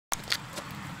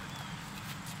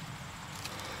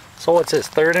So what's his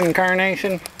third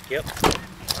incarnation? Yep.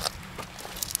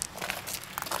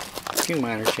 A few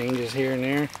minor changes here and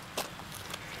there.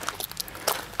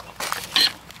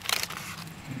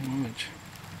 Not much.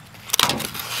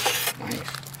 Nice.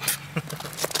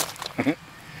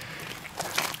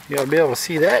 You ought to be able to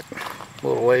see that a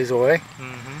little ways away.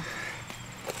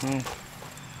 All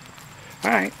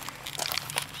right.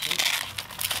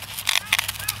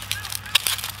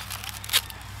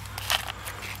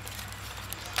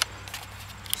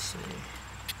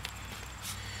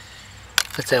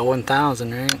 That's at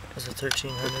 1,000, right? That's a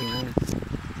 1,300.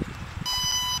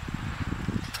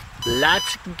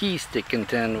 Lots of geese to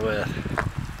contend with.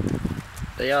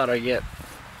 They ought to get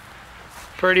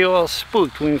pretty well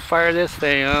spooked when we fire this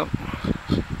thing up.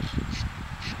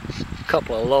 A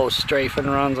couple of low strafing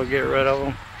runs will get rid of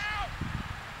them.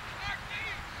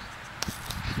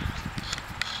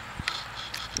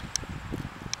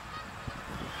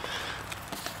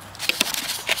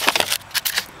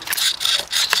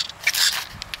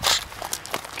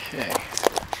 Okay.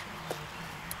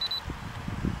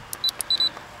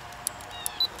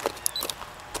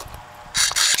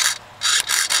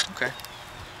 Okay.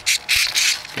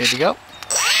 Good to go.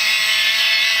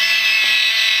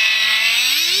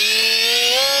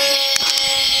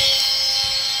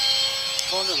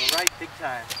 Going to the right big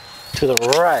time. To the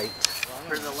right.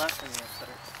 Or the left in the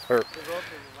center. Or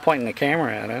pointing the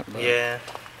camera at it. But, Yeah.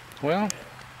 well,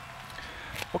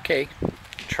 okay.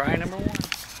 Try number 1.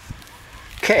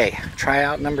 Okay, try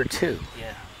out number 2.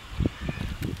 Yeah.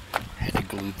 Had to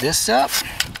glue this up.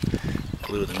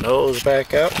 Glue the nose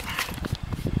back up.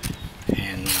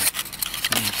 And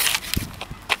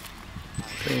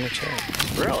pretty much it.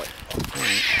 Really?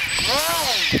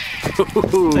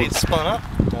 They spun up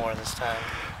more this time.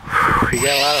 You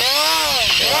got a lot of,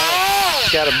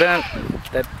 got a bent,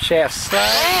 that shaft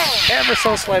slide, ever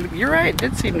so slightly. You're right, it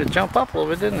did seem to jump up a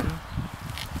little bit, didn't it?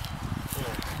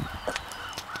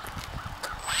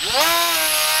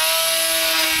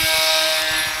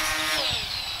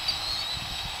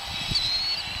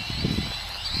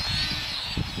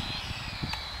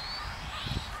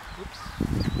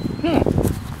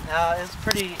 No, it's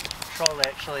pretty controlled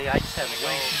actually. I just have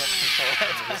way too much control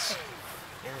at this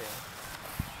area.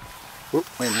 Oop,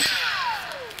 wait a minute.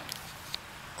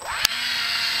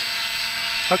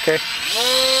 Okay.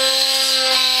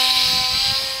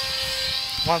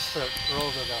 Wants to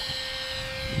roll to the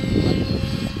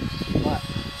what?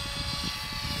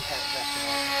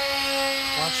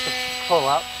 Wants to pull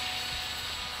up.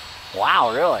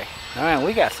 Wow, really? I mean,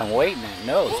 we got some weight in that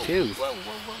nose, too. Whoa.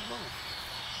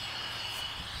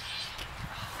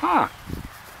 Huh.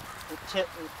 It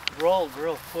rolled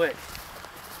real quick.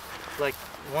 Like,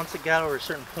 once it got over a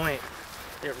certain point,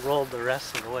 it rolled the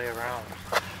rest of the way around.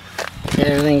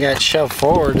 Everything got shoved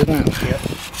forward, didn't it? Yep.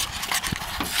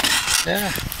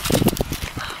 Yeah.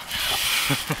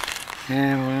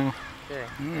 Yeah, well. Okay.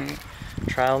 Alright.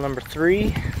 Trial number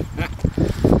 3.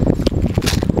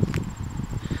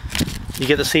 You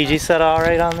get the CG set all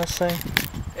right on this thing?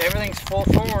 Everything's full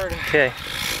forward. Okay.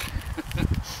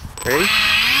 Ready?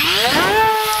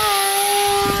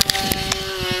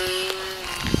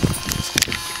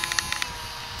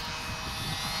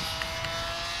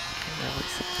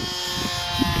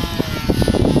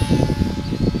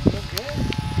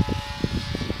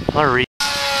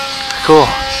 Cool.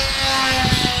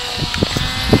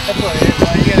 That's what it is.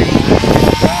 You gotta go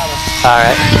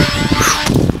Alright.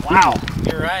 Wow.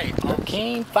 You're right.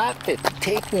 Arcane 550.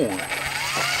 Take 1. Yeah,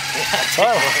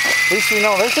 well, at least we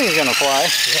know this thing's gonna fly.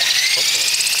 Yeah.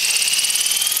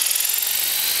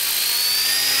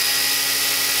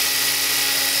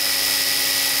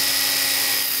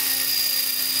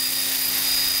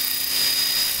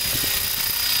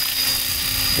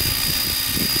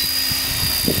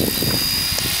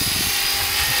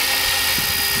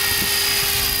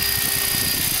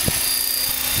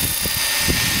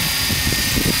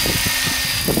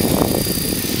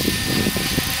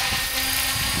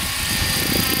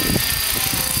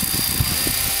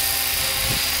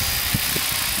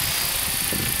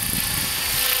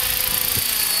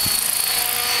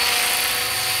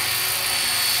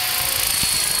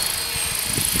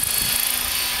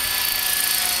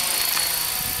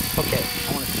 Okay,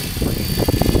 I want to see.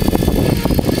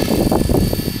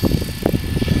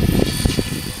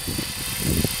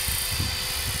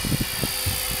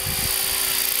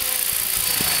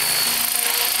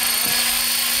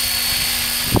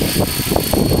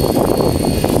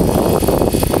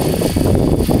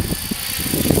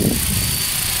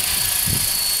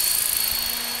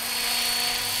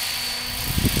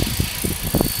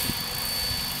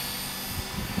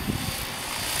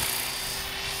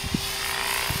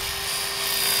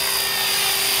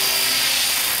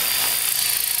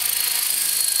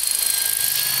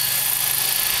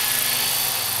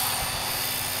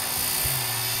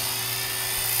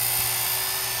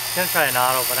 gonna try an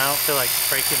auto, but I don't feel like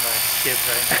breaking my skids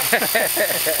right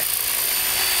now.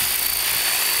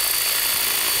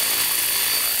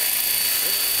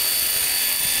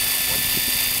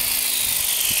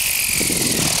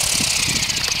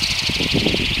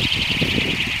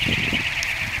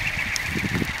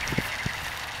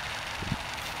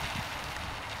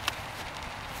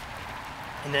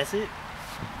 And that's it.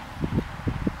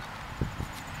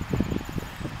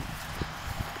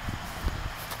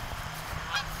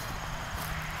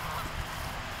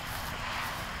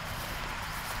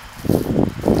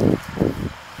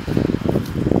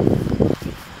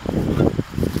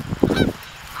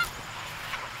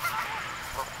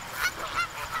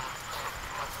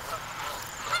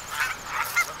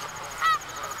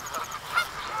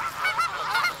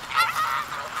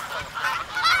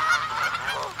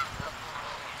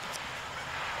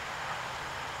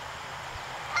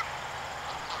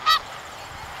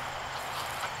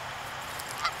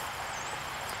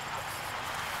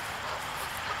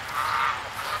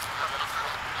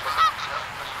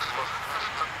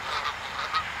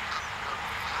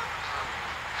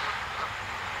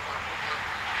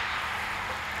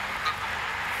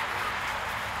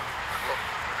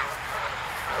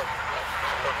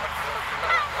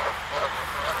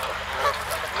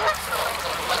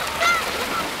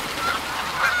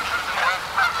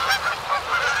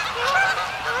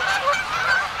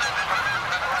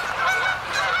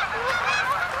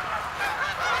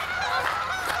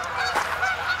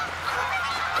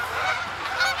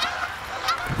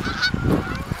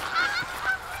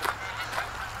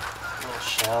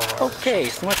 Okay,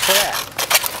 so much for that.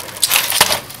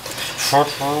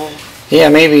 Yeah,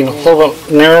 maybe a little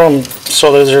bit narrow them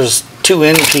so that there's two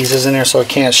end pieces in there so it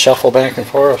can't shuffle back and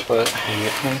forth, but I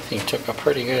think he took a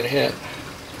pretty good hit.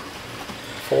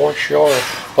 For sure.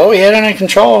 Well, we had it under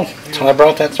control until I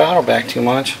brought that throttle back too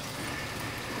much.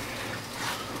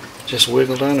 Just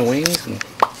wiggled on the wings and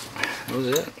that was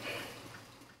it.